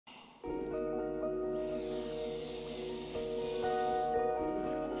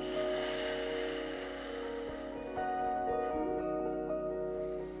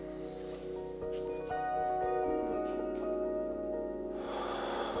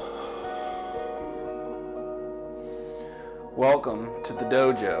Welcome to the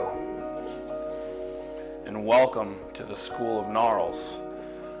dojo, and welcome to the School of Gnarlz.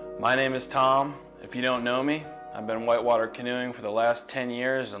 My name is Tom. If you don't know me, I've been whitewater canoeing for the last 10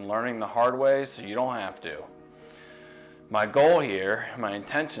 years and learning the hard way so you don't have to. My goal here, my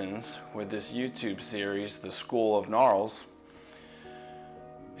intentions with this YouTube series, the School of Gnarlz,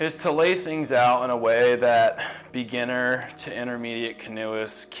 is to lay things out in a way that beginner to intermediate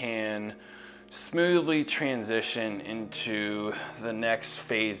canoeists can smoothly transition into the next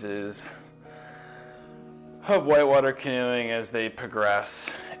phases of whitewater canoeing as they progress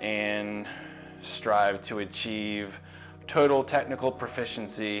and strive to achieve total technical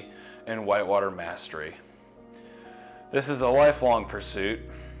proficiency and whitewater mastery. This is a lifelong pursuit,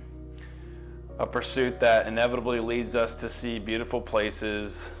 a pursuit that inevitably leads us to see beautiful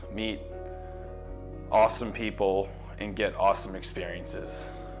places, meet awesome people, and get awesome experiences.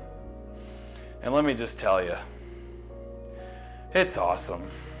 And let me just tell you, it's awesome.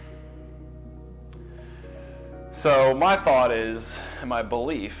 So my thought is, and my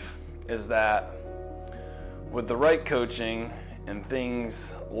belief is that with the right coaching and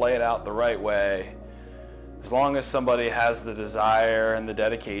things laid out the right way, as long as somebody has the desire and the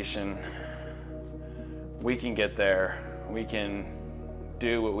dedication, we can get there. We can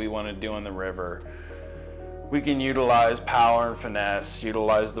do what we want to do on the river. We can utilize power and finesse,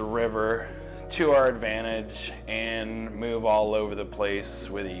 utilize the river to our advantage, and move all over the place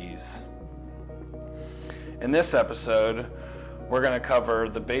with ease. In this episode, we're going to cover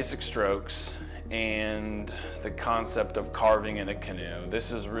the basic strokes and the concept of carving in a canoe.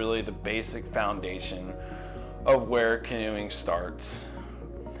 This is really the basic foundation of where canoeing starts.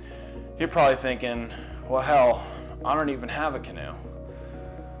 You're probably thinking, well, hell, I don't even have a canoe.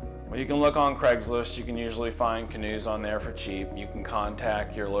 Well, you can look on Craigslist. You can usually find canoes on there for cheap. You can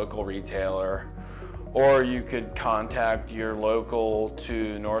contact your local retailer, or you could contact your local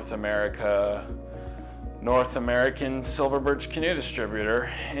to North American silver birch canoe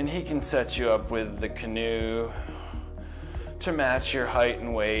distributor, and he can set you up with the canoe to match your height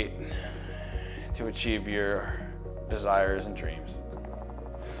and weight to achieve your desires and dreams.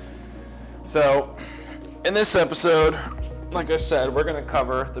 So in this episode, like I said, we're going to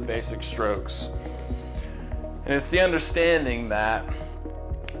cover the basic strokes. And it's the understanding that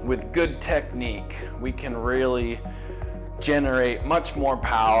with good technique, we can really generate much more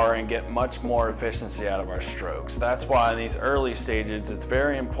power and get much more efficiency out of our strokes. That's why in these early stages, it's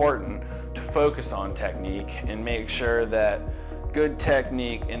very important to focus on technique and make sure that good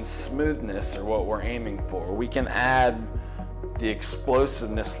technique and smoothness are what we're aiming for. We can add the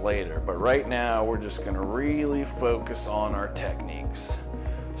explosiveness later, but right now we're just going to really focus on our techniques.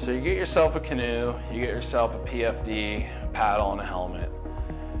 So you get yourself a canoe, you get yourself a PFD, a paddle, and a helmet.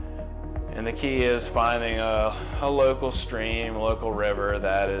 And the key is finding a local stream, a local river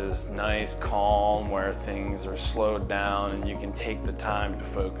that is nice, calm, where things are slowed down and you can take the time to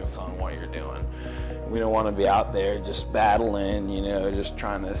focus on what you're doing. We don't want to be out there just battling, just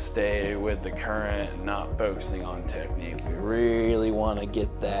trying to stay with the current and not focusing on technique. We really want to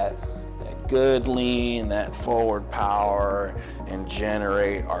get that good lean, that forward power, and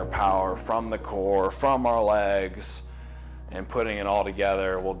generate our power from the core, from our legs, and putting it all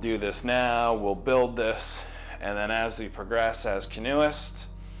together. We'll do this now, we'll build this, and then as we progress as canoeists,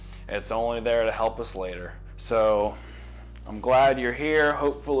 it's only there to help us later. So I'm glad you're here.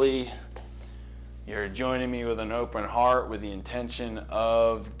 Hopefully you're joining me with an open heart with the intention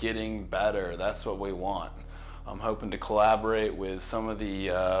of getting better. That's what we want. I'm hoping to collaborate with some of the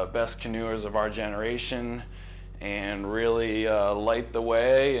best canoers of our generation and really light the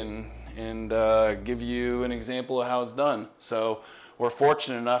way and give you an example of how it's done. So we're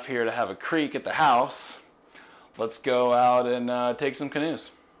fortunate enough here to have a creek at the house. Let's go out and take some canoes.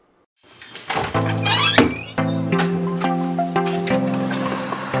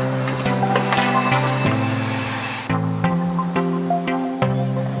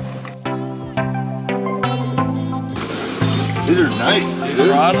 These are nice, dude. These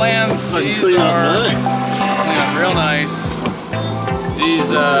broadlands, these are real nice.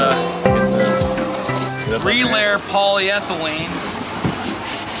 These 3-layer polyethylene.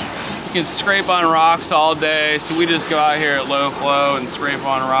 You can scrape on rocks all day, so we just go out here at low flow and scrape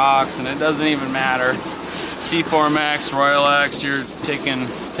on rocks, and it doesn't even matter. T4MX, Royal X, you're taking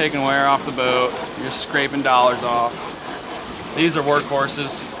wear off the boat. You're just scraping dollars off. These are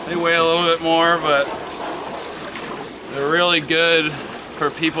workhorses. They weigh a little bit more, but they're really good for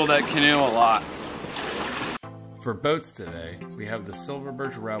people that canoe a lot. For boats today, we have the Silver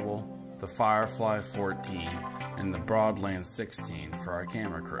Birch Rebel, the Firefly 14, and the Broadland 16 for our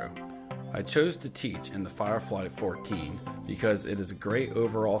camera crew. I chose to teach in the Firefly 14 because it is a great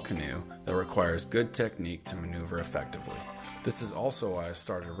overall canoe that requires good technique to maneuver effectively. This is also why I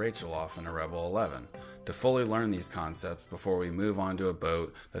started Rachel off in a Rebel 11, to fully learn these concepts before we move on to a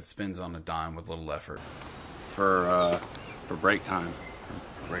boat that spins on a dime with little effort. For break time.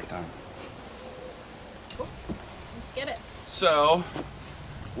 Cool. Let's get it. So,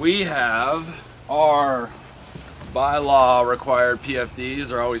 we have our by law required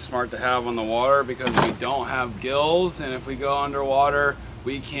PFDs. Are always smart to have on the water because we don't have gills, and if we go underwater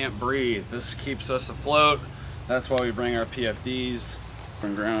we can't breathe. This keeps us afloat. That's why we bring our PFDs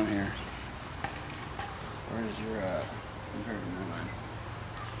from ground here. Where's your compared to mine?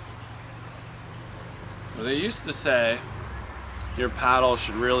 Well, they used to say your paddle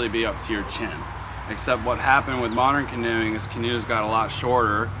should really be up to your chin, except what happened with modern canoeing is canoes got a lot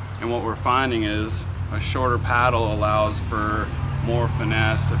shorter, and what we're finding is a shorter paddle allows for more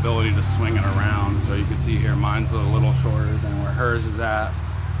finesse, ability to swing it around. So you can see here mine's a little shorter than where hers is at.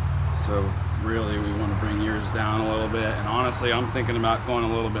 So really we want to bring yours down a little bit, and honestly I'm thinking about going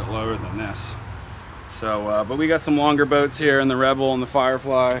a little bit lower than this. So but we got some longer boats here in the Rebel and the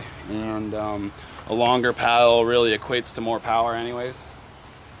Firefly, and a longer paddle really equates to more power anyways.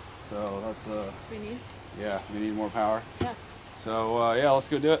 So that's we need? Yeah, we need more power. Yeah. So yeah, let's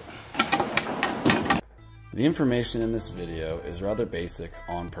go do it. The information in this video is rather basic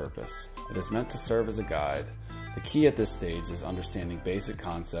on purpose. It is meant to serve as a guide. The key at this stage is understanding basic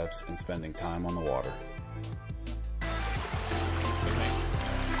concepts and spending time on the water.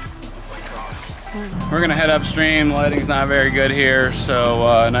 We're gonna head upstream. Lighting's not very good here, so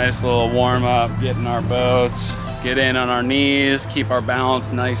a nice little warm up, get in our boats, get in on our knees, keep our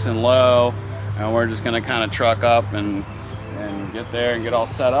balance nice and low, and we're just gonna kind of truck up and get there and get all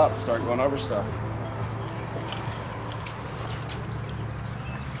set up, start going over stuff.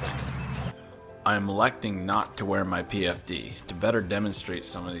 I am electing not to wear my PFD to better demonstrate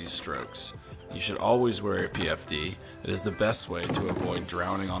some of these strokes. You should always wear a PFD. It is the best way to avoid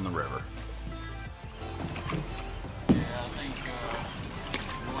drowning on the river.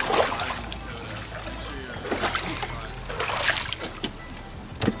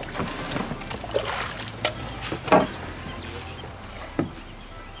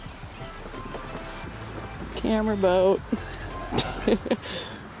 Camera boat.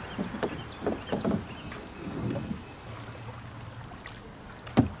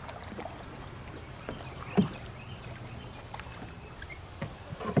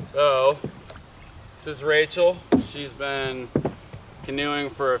 So, this is Rachel. She's been canoeing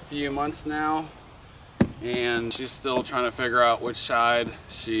for a few months now, and she's still trying to figure out which side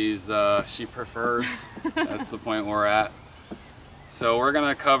she prefers. That's the point we're at. So we're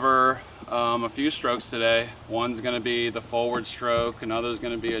gonna cover a few strokes today. One's gonna be the forward stroke, another's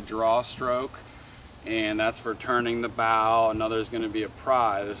gonna be a draw stroke, and that's for turning the bow. Another's gonna be a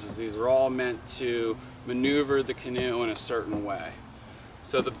pry. These are all meant to maneuver the canoe in a certain way.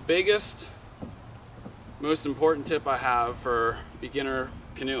 So the biggest, most important tip I have for beginner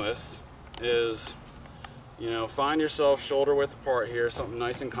canoeists is, find yourself shoulder width apart here, something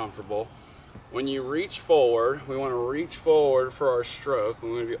nice and comfortable. When you reach forward, we want to reach forward for our stroke.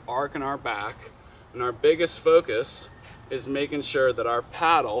 We want to be arcing our back, and our biggest focus is making sure that our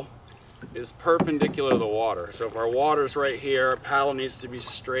paddle is perpendicular to the water. So if our water's right here, our paddle needs to be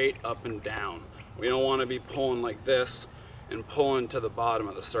straight up and down. We don't want to be pulling like this and pulling to the bottom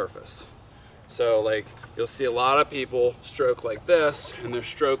of the surface. So like you'll see a lot of people stroke like this, and they're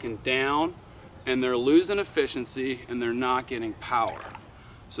stroking down and they're losing efficiency and they're not getting power.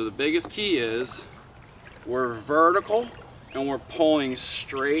 So the biggest key is we're vertical and we're pulling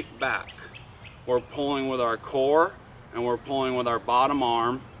straight back. We're pulling with our core and we're pulling with our bottom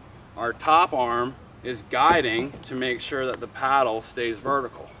arm. Our top arm is guiding to make sure that the paddle stays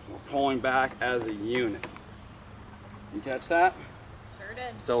vertical. We're pulling back as a unit. You catch that? Sure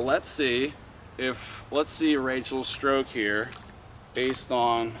did. So let's see Rachel's stroke here based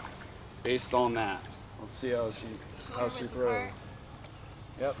on that. Let's see how she throws.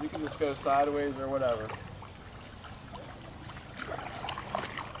 Yep, you can just go sideways or whatever.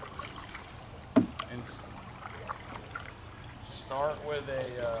 And start with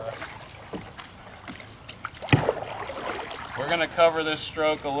we're going to cover this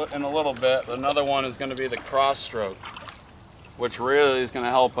stroke in a little bit. Another one is going to be the cross stroke, which really is going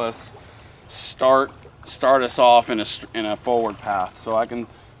to help us start us off in a forward path. So I can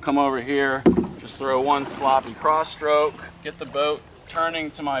come over here, just throw one sloppy cross stroke, get the boat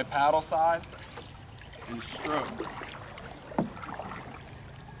turning to my paddle side, and stroke.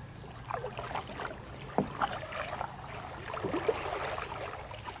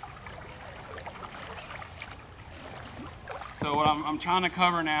 So what I'm trying to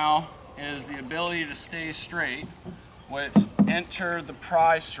cover now is the ability to stay straight, which enter the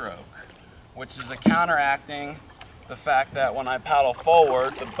pry stroke, which is counteracting the fact that when I paddle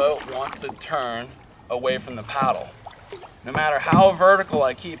forward, the boat wants to turn away from the paddle. No matter how vertical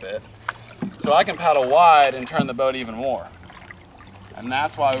I keep it, so I can paddle wide and turn the boat even more. And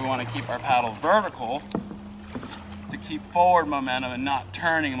that's why we want to keep our paddle vertical, to keep forward momentum and not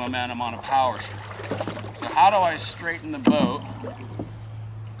turning momentum on a power stroke. So how do I straighten the boat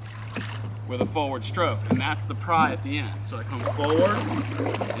with a forward stroke? And that's the pry at the end. So I come forward,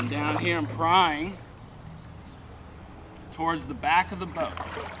 and down here I'm prying towards the back of the boat.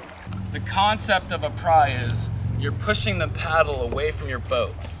 The concept of a pry is you're pushing the paddle away from your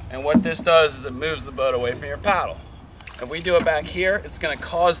boat. And what this does is it moves the boat away from your paddle. If we do it back here, it's going to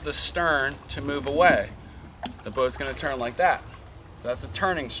cause the stern to move away. The boat's going to turn like that. So that's a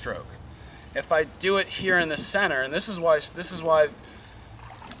turning stroke. If I do it here in the center, and this is why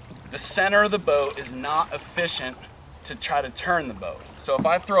the center of the boat is not efficient to try to turn the boat. So if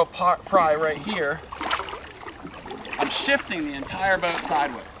I throw a pry right here, I'm shifting the entire boat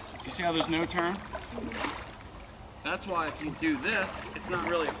sideways. You see how there's no turn? That's why if you do this, it's not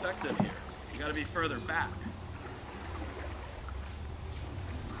really effective here. You got to be further back.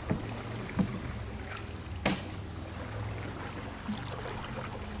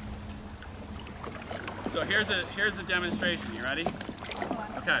 So here's a demonstration. You ready?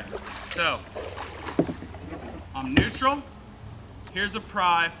 Okay. So I'm neutral. Here's a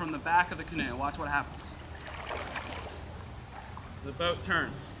pry from the back of the canoe. Watch what happens. The boat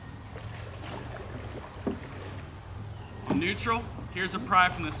turns. I'm neutral. Here's a pry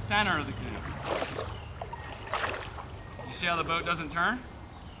from the center of the canoe. You see how the boat doesn't turn?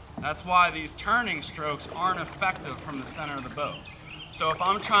 That's why these turning strokes aren't effective from the center of the boat. So if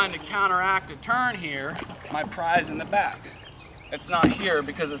I'm trying to counteract a turn here, my pry's in the back. It's not here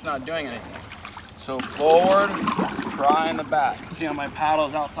because it's not doing anything. So forward, pry in the back. See how my paddle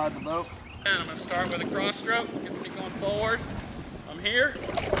is outside the boat? And I'm gonna start with a cross stroke, gets me going forward. I'm here,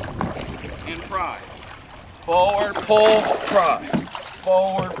 and pry. Forward, pull, pry.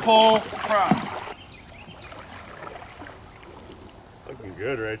 Forward, pull, pry. Looking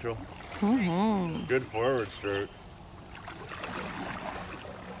good, Rachel. Good forward stroke.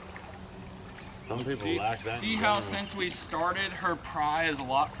 Some people lack that. See how since we started, her pry is a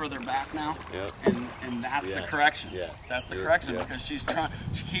lot further back now? Yep. And that's the correction. Yes. That's the correction because she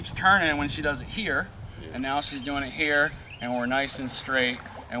keeps turning when she does it here, and now she's doing it here, and we're nice and straight.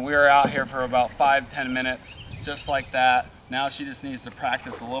 And we were out here for about 5-10 minutes, just like that. Now she just needs to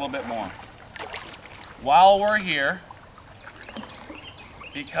practice a little bit more. While we're here,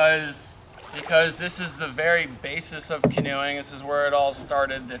 because this is the very basis of canoeing, this is where it all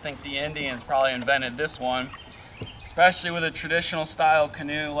started. I think the Indians probably invented this one, especially with a traditional style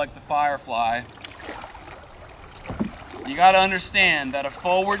canoe like the Firefly. You got to understand that a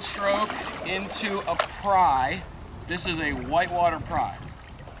forward stroke into a pry, this is a whitewater pry.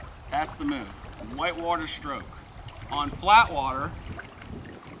 That's the move, whitewater stroke. On flat water,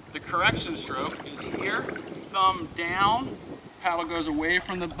 the correction stroke is here, thumb down, paddle goes away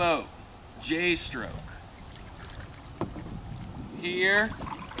from the boat. J stroke. Here,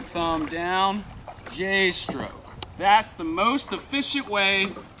 thumb down, J stroke. That's the most efficient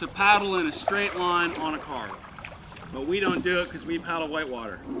way to paddle in a straight line on a carve. But we don't do it because we paddle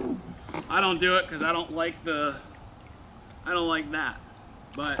whitewater. I don't do it because I don't like that.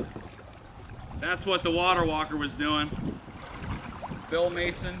 But that's what the water walker was doing. Bill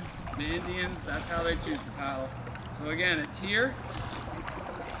Mason, the Indians, that's how they choose to paddle. So again, it's here,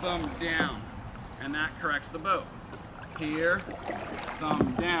 thumb down, and that corrects the boat. Here,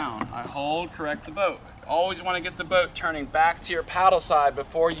 thumb down. I hold, correct the boat. Always want to get the boat turning back to your paddle side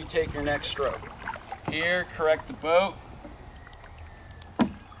before you take your next stroke. Here, correct the boat,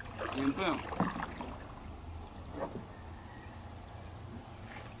 and boom.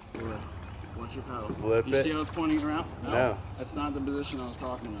 Watch your paddle. Flip you it. see how it's pointing around? No. That's not the position I was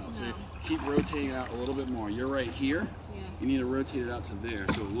talking about. So No. keep rotating it out a little bit more. You're right here. Yeah. You need to rotate it out to there.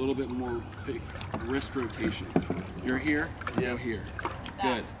 So a little bit more wrist rotation. You're here, go here.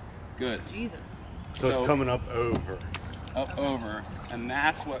 Good, good. Jesus. So it's coming up over. Up over, and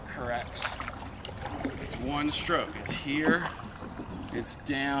that's what corrects. It's one stroke. It's here, it's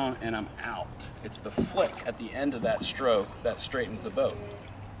down, and I'm out. It's the flick at the end of that stroke that straightens the boat.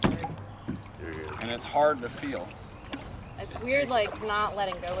 You're good. And it's hard to feel. It's weird, like, not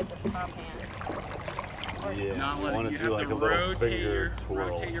letting go with this top hand. Or Yeah. Not you letting want you to have do like to a little rotate finger twirl.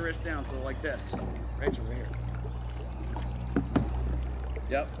 rotate your wrist down, so like this. Rachel, right here.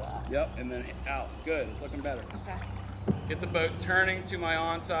 Yep, yep, and then out. Good, it's looking better. Okay. Get the boat turning to my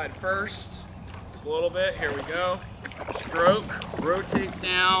onside first. Just a little bit, here we go. Stroke, rotate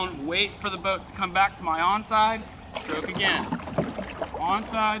down, wait for the boat to come back to my onside, stroke again.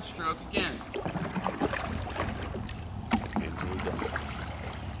 Onside, stroke again.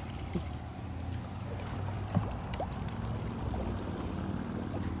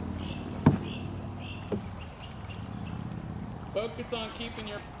 Focus on keeping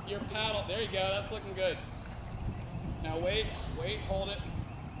your paddle. There you go, that's looking good. Now wait, hold it.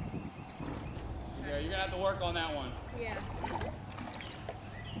 There, you're gonna have to work on that one. Yeah.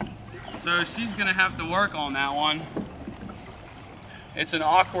 So she's gonna have to work on that one. It's an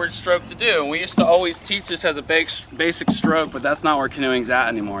awkward stroke to do. We used to always teach this as a basic stroke, but that's not where canoeing's at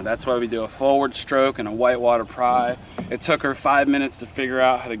anymore. That's why we do a forward stroke and a whitewater pry. It took her 5 minutes to figure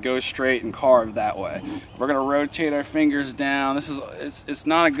out how to go straight and carve that way. If we're gonna rotate our fingers down, it's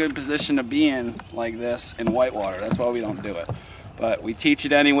not a good position to be in like this in whitewater. That's why we don't do it. But we teach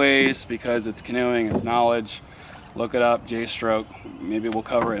it anyways because it's canoeing, it's knowledge. Look it up, J-stroke. Maybe we'll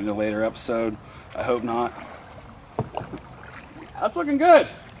cover it in a later episode. I hope not. That's looking good.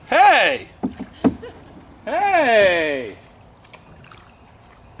 Hey! Hey!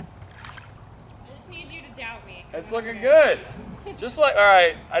 I just need you to doubt me. It's looking good. Just like, all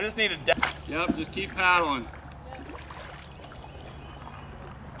right, I just need to doubt. Yep, just keep paddling.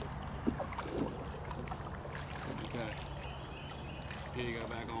 Okay. Here you go,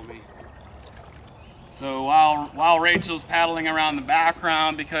 back on me. So while Rachel's paddling around the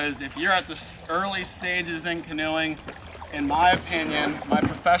background, because if you're at the early stages in canoeing, in my opinion, my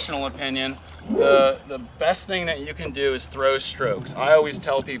professional opinion, the best thing that you can do is throw strokes. I always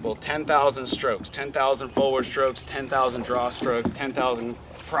tell people 10,000 strokes, 10,000 forward strokes, 10,000 draw strokes, 10,000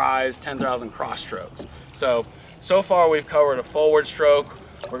 pries, 10,000 cross strokes. So far we've covered a forward stroke.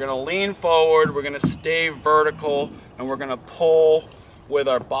 We're gonna lean forward, we're gonna stay vertical, and we're gonna pull with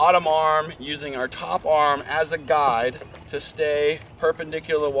our bottom arm, using our top arm as a guide to stay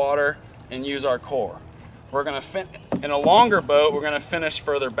perpendicular to water and use our core. We're gonna in a longer boat, we're gonna finish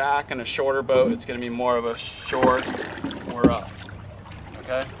further back. In a shorter boat, it's gonna be more of a short, we're up,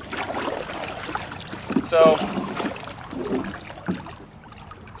 okay? So,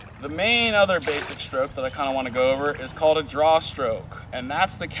 the main other basic stroke that I kinda wanna go over is called a draw stroke. And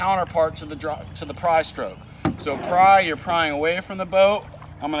that's the counterpart to the pry stroke. So pry, you're prying away from the boat.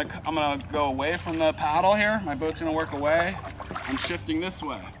 I'm gonna go away from the paddle here. My boat's gonna work away. I'm shifting this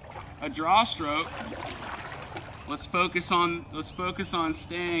way. A draw stroke, let's focus on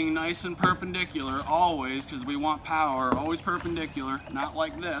staying nice and perpendicular always, because we want power, always perpendicular, not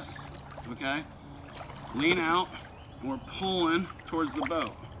like this, okay? Lean out, and we're pulling towards the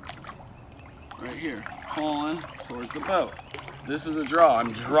boat. Right here, pulling towards the boat. This is a draw.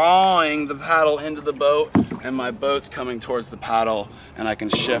 I'm drawing the paddle into the boat, and my boat's coming towards the paddle, and I can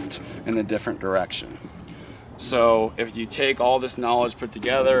shift in a different direction. So if you take all this knowledge put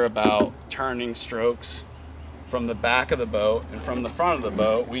together about turning strokes from the back of the boat and from the front of the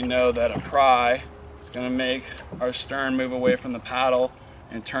boat, we know that a pry is going to make our stern move away from the paddle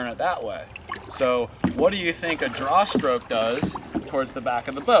and turn it that way. So what do you think a draw stroke does towards the back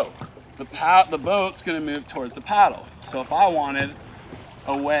of the boat? The boat's going to move towards the paddle. So if I wanted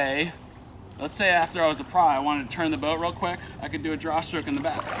away, let's say after I was a pry, I wanted to turn the boat real quick, I could do a draw stroke in the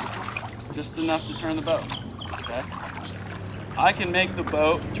back. Just enough to turn the boat, okay? I can make the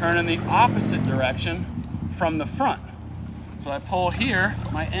boat turn in the opposite direction from the front. So I pull here,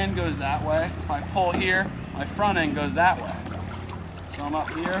 my end goes that way. If I pull here, my front end goes that way. So I'm up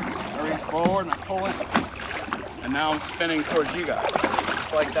here, I reach forward and I pull it, and now I'm spinning towards you guys,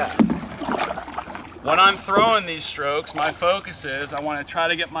 just like that. When I'm throwing these strokes, my focus is I want to try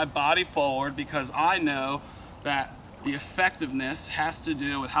to get my body forward, because I know that the effectiveness has to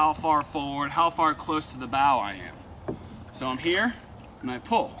do with how far forward, how far close to the bow I am. So I'm here, and I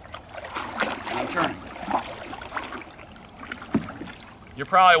pull, and I'm turning. You're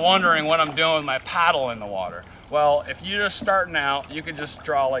probably wondering what I'm doing with my paddle in the water. Well, if you're just starting out, you can just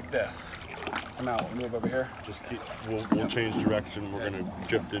draw like this. Come out, move over here. Just keep, we'll change direction. We're gonna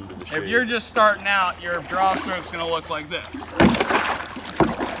drift into the shade. If you're just starting out, your draw stroke's gonna look like this.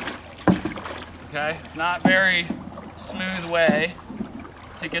 Okay, it's not very smooth way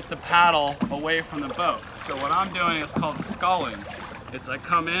to get the paddle away from the boat. So what I'm doing is called sculling. It's I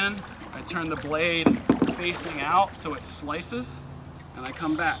come in, I turn the blade facing out so it slices, and I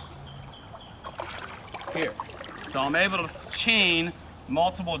come back here. So I'm able to chain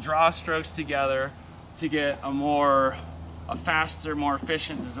multiple draw strokes together to get a faster, more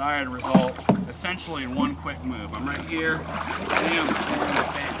efficient desired result, essentially in one quick move. I'm right here, bam,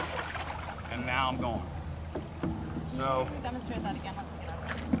 bam, and now I'm going. So Demonstrate that again. Let's get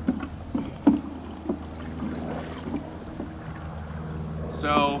out.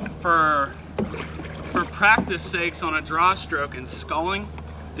 So for practice sakes on a draw stroke and sculling,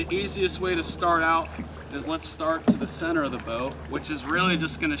 the easiest way to start out is let's start to the center of the boat, which is really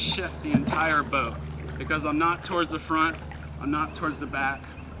just going to shift the entire boat, because I'm not towards the front, I'm not towards the back.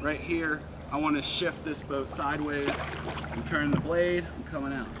 Right here, I want to shift this boat sideways. I'm turning the blade, I'm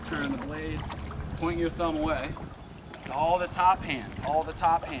coming out. Turning the blade, point your thumb away. All the top hand, all the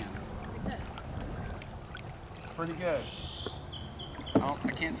top hand. Pretty good. Oh,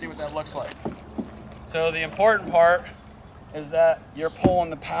 I can't see what that looks like. So the important part is that you're pulling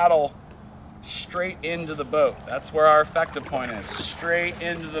the paddle straight into the boat. That's where our effective point is. Straight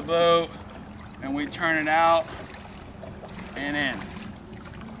into the boat, and we turn it out and in.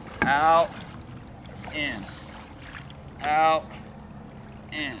 Out, in. Out,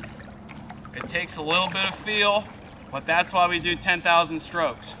 in. It takes a little bit of feel, but that's why we do 10,000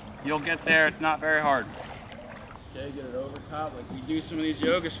 strokes. You'll get there, it's not very hard. Okay, get it over top, like we do some of these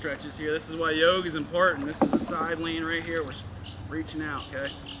yoga stretches here. This is why yoga is important. This is a side lean right here. We're reaching out,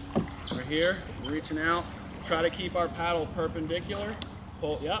 okay? We're here, reaching out. Try to keep our paddle perpendicular.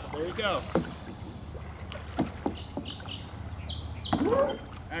 Pull, yeah, there you go.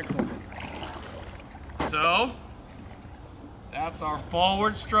 Excellent. So, that's our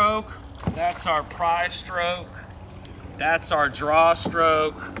forward stroke. That's our pry stroke. That's our draw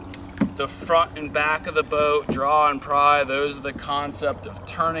stroke. The front and back of the boat, draw and pry, those are the concept of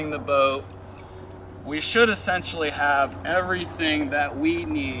turning the boat. We should essentially have everything that we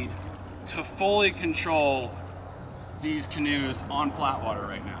need to fully control these canoes on flat water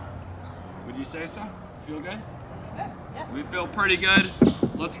right now. Would you say so? Feel good? Yeah. We feel pretty good.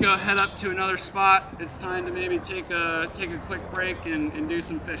 Let's go head up to another spot. It's time to maybe take a quick break and do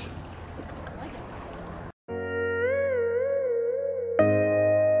some fishing.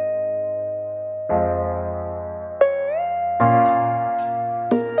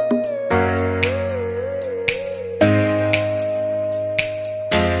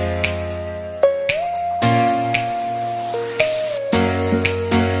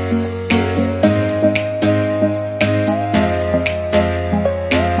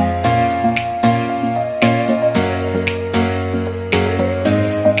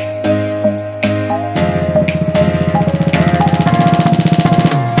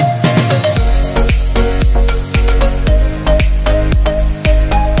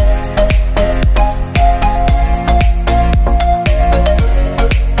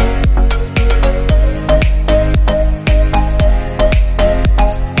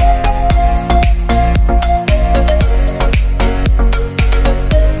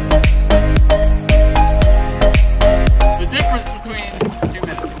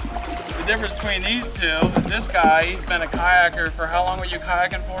 These two is this guy. He's been a kayaker for how long were you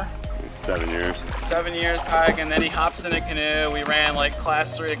kayaking for? 7 years. 7 years kayaking. Then he hops in a canoe. We ran like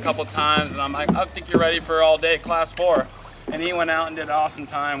class 3 a couple times, and I'm like, I think you're ready for all day class 4. And he went out and did an awesome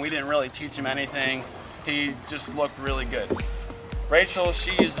time. We didn't really teach him anything. He just looked really good. Rachel,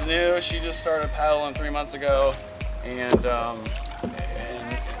 she's new. She just started paddling 3 months ago,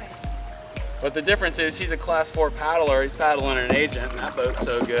 but the difference is he's a class 4 paddler. He's paddling an agent, and that boat's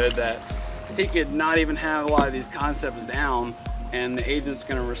so good that he could not even have a lot of these concepts down, and the agent's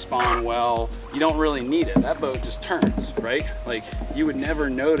gonna respond well. You don't really need it. That boat just turns, right? Like, you would never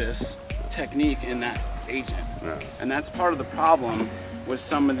notice technique in that agent. No. And that's part of the problem with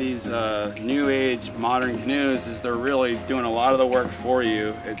some of these new age modern canoes, is they're really doing a lot of the work for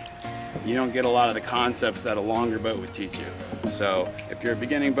you. You don't get a lot of the concepts that a longer boat would teach you. So if you're a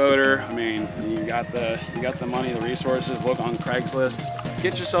beginning boater, I mean, you got the money, the resources, look on Craigslist.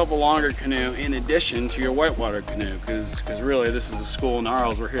 Get yourself a longer canoe in addition to your whitewater canoe, because really this is a School of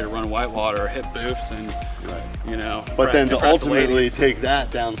Gnarlz. We're here to run whitewater, hit boofs, and you know. But then to ultimately take that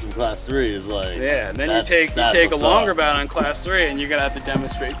down some class 3 is like, yeah. Then you take a longer boat on class 3, and you're gonna have to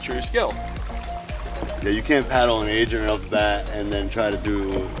demonstrate true skill. Yeah, you can't paddle an agent right off the bat and then try to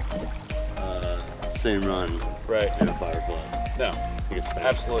do same run in a firefly. No,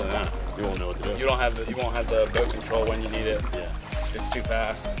 absolutely not. You won't know what to do. You won't have the boat control when you need it. Yeah. It's too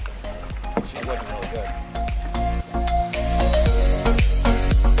fast. She's looking really good.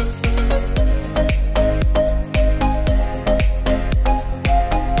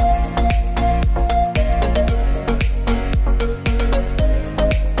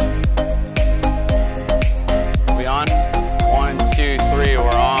 We on? 1, 2, 3, we're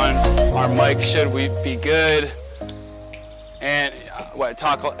on. Our mic should be good. And what,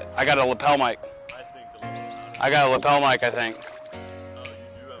 talk, I got a lapel mic. I got a lapel mic, I think.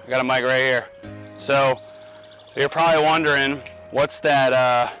 I got a mic right here. So So you're probably wondering, what's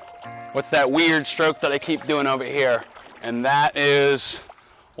that weird stroke that I keep doing over here? And that is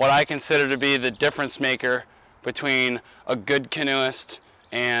what I consider to be the difference maker between a good canoeist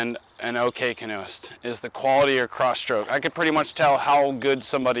and an okay canoeist, is the quality of your cross stroke. I could pretty much tell how good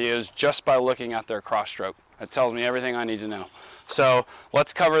somebody is just by looking at their cross stroke. That tells me everything I need to know. So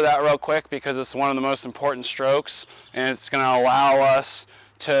let's cover that real quick because it's one of the most important strokes, and it's going to allow us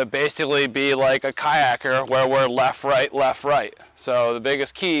to basically be like a kayaker where we're left, right, left, right. So the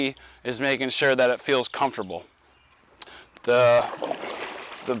biggest key is making sure that it feels comfortable. Some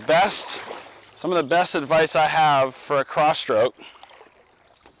of the best advice I have for a cross stroke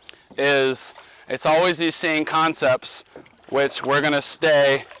is it's always these same concepts, which we're going to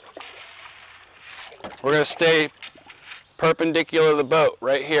stay perpendicular to the boat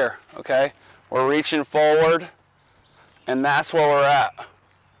right here, okay? We're reaching forward, and that's where we're at.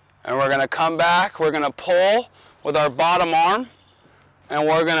 And we're going to come back, we're going to pull with our bottom arm, and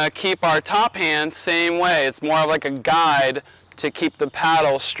we're going to keep our top hand same way. It's more like a guide to keep the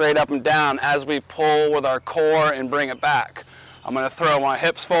paddle straight up and down as we pull with our core and bring it back. I'm going to throw my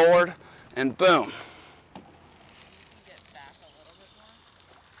hips forward, and boom.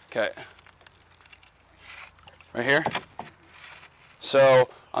 Okay. Right here. So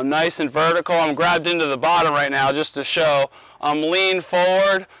I'm nice and vertical. I'm grabbed into the bottom right now just to show. I'm lean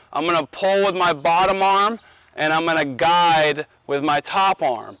forward. I'm going to pull with my bottom arm, and I'm going to guide with my top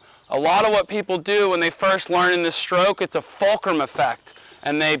arm. A lot of what people do when they first learn in this stroke, it's a fulcrum effect.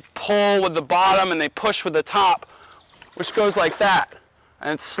 And they pull with the bottom and they push with the top, which goes like that.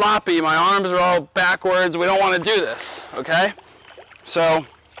 And it's sloppy. My arms are all backwards. We don't want to do this, okay? So,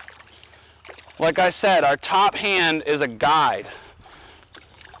 like I said, our top hand is a guide.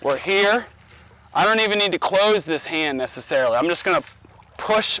 We're here. I don't even need to close this hand necessarily. I'm just going to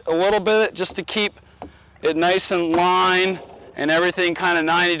push a little bit just to keep it nice and line and everything kind of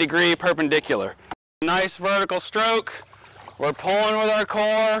 90-degree perpendicular. Nice vertical stroke. We're pulling with our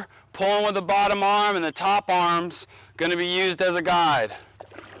core, pulling with the bottom arm, and the top arm's going to be used as a guide.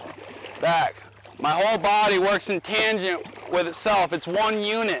 Back. My whole body works in tangent with itself. It's one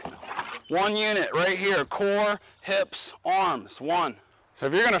unit. One unit right here. Core, hips, arms. One. So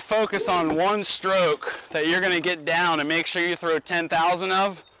if you're going to focus on one stroke that you're going to get down and make sure you throw 10,000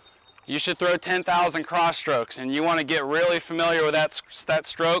 of, you should throw 10,000 cross strokes. And you want to get really familiar with that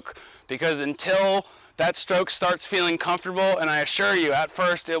stroke, because until that stroke starts feeling comfortable, and I assure you at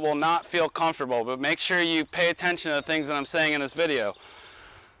first it will not feel comfortable, but make sure you pay attention to the things that I'm saying in this video.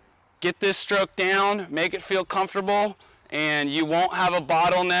 Get this stroke down, make it feel comfortable, and you won't have a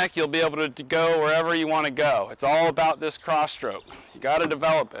bottleneck. You'll be able to go wherever you want to go. It's all about this cross stroke. You got to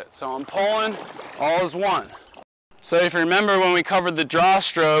develop it. So I'm pulling, all is one. So if you remember when we covered the draw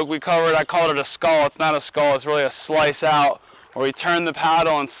stroke, I called it a scull. It's not a scull, it's really a slice out, where we turn the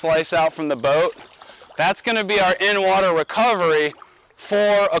paddle and slice out from the boat. That's going to be our in-water recovery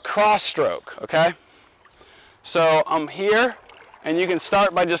for a cross stroke, okay? So I'm here, and you can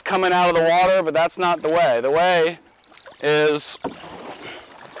start by just coming out of the water, but that's not the way. The way is,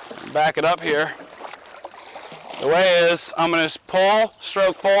 back it up here. The way is I'm going to pull,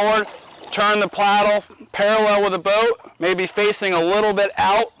 stroke forward, turn the paddle parallel with the boat, maybe facing a little bit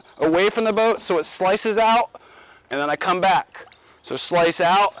out away from the boat so it slices out, and then I come back. So slice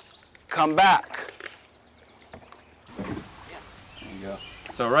out, come back. There you go.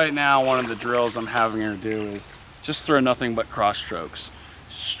 So right now one of the drills I'm having her do is just throw nothing but cross strokes.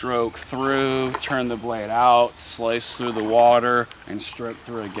 Stroke through, turn the blade out, slice through the water, and stroke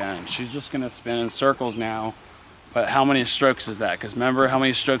through again. She's just going to spin in circles now. But how many strokes is that? Because remember, how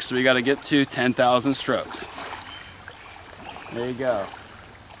many strokes do we got to get to? 10,000 strokes. There you go.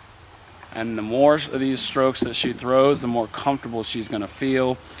 And the more of these strokes that she throws, the more comfortable she's going to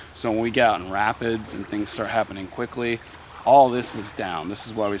feel. So when we get out in rapids and things start happening quickly, all this is down. This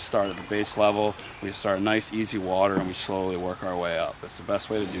is why we start at the base level. We start nice, easy water, and we slowly work our way up. It's the best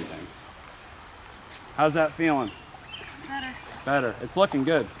way to do things. How's that feeling? Better. Better. It's looking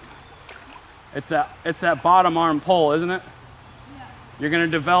good. It's that bottom arm pull, isn't it? Yeah. You're going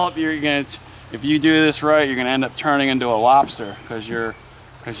to develop. If you do this right, you're going to end up turning into a lobster because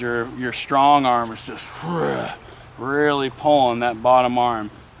your strong arm is just really pulling that bottom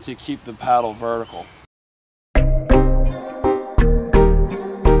arm to keep the paddle vertical.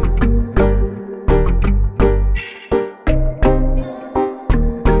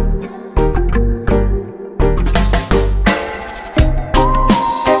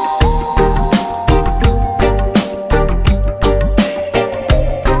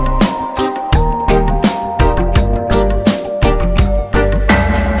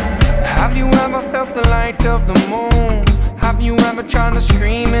 Of the forever trying to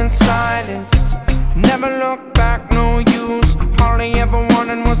scream in silence. Never look back, no use. All I ever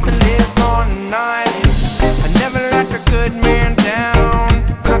wanted was to live on an island. I never let a good man down.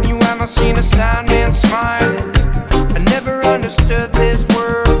 Have you ever seen a sad man smiling? I never understood this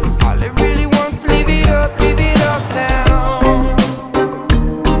world. All it really wants to live it up now.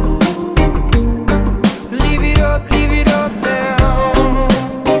 Leave it up now.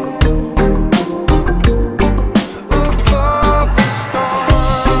 Above the storm.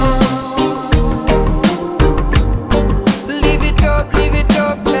 Leave it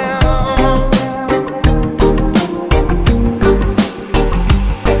up now.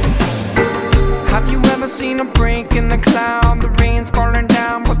 Have you ever seen a break in the cloud? The rain's falling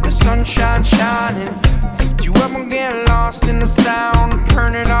down but the sunshine shining. Do you ever get lost in the sound?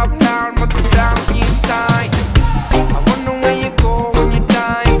 Turn it up loud but the sound keeps dying. I wonder where you go when you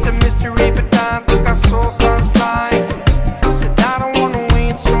die. It's a mystery but I think our soul starts flying. Said I don't wanna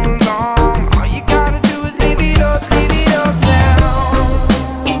wait so long. All you gotta do is leave it up now.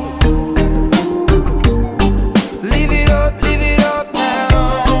 Leave it up now.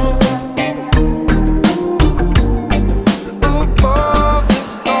 Above the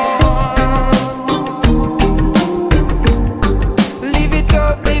storm. Leave it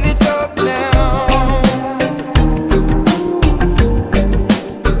up now.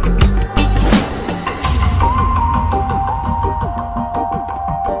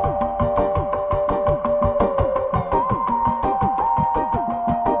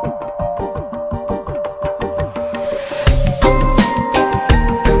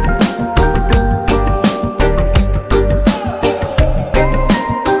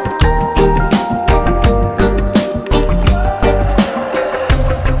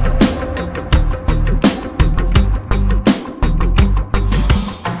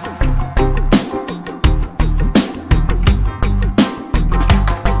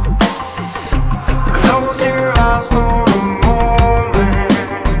 Close your eyes for a moment.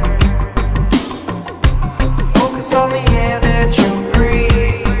 Focus on the air that you breathe.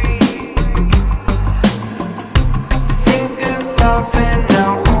 Think of thoughts and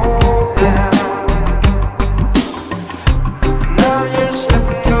now hold them. Now you're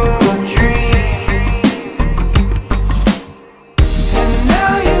slipping through a dream. And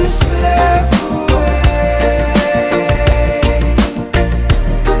now you slip away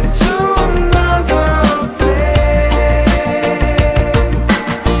to another place.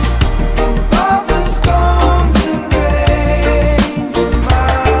 Above the storms and rain, you're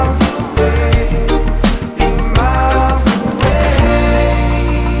miles away, you're miles away.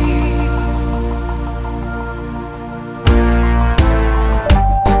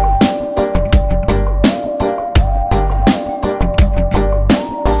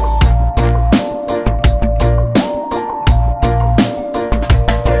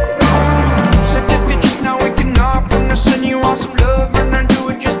 Said if you're just now waking up from the sun, you want some love, and I do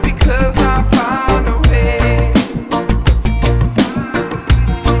it just because I found a way.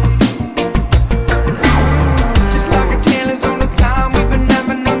 Just like a tale is all the time, we've been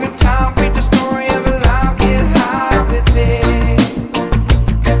having a good time. Read the story of a life, get high with me.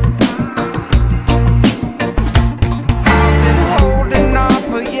 I've been holding on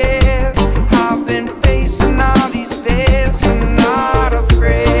for years. I've been facing all these fears and not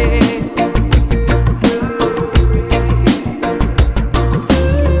afraid.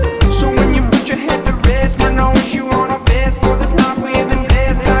 So when you put your head to rest, man, I wish you all the best. For this life we have been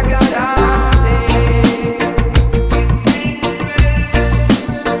blessed, I got time today.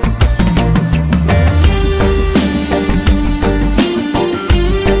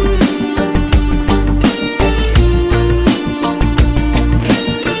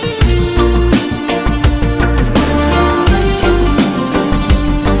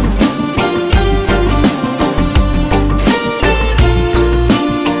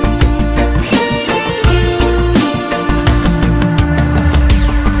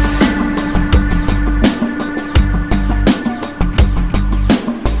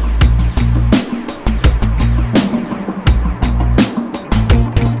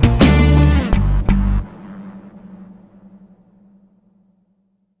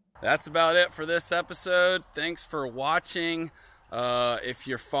 That's about it for this episode. Thanks for watching. If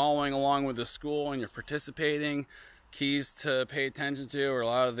you're following along with the school and you're participating, keys to pay attention to are a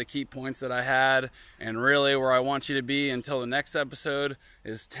lot of the key points that I had. And really where I want you to be until the next episode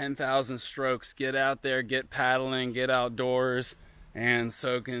is 10,000 strokes. Get out there, get paddling, get outdoors, and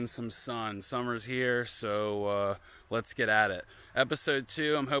soak in some sun. Summer's here, so let's get at it. Episode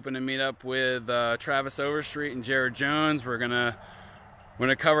 2, I'm hoping to meet up with Travis Overstreet and Jared Jones. We're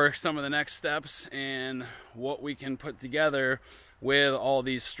going to cover some of the next steps and what we can put together with all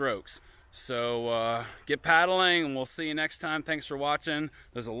these strokes. So get paddling, and we'll see you next time. Thanks for watching.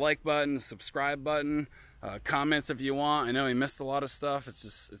 There's a like button, a subscribe button, comments if you want. I know we missed a lot of stuff.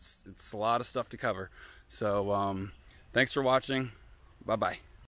 It's a lot of stuff to cover. So thanks for watching. Bye-bye.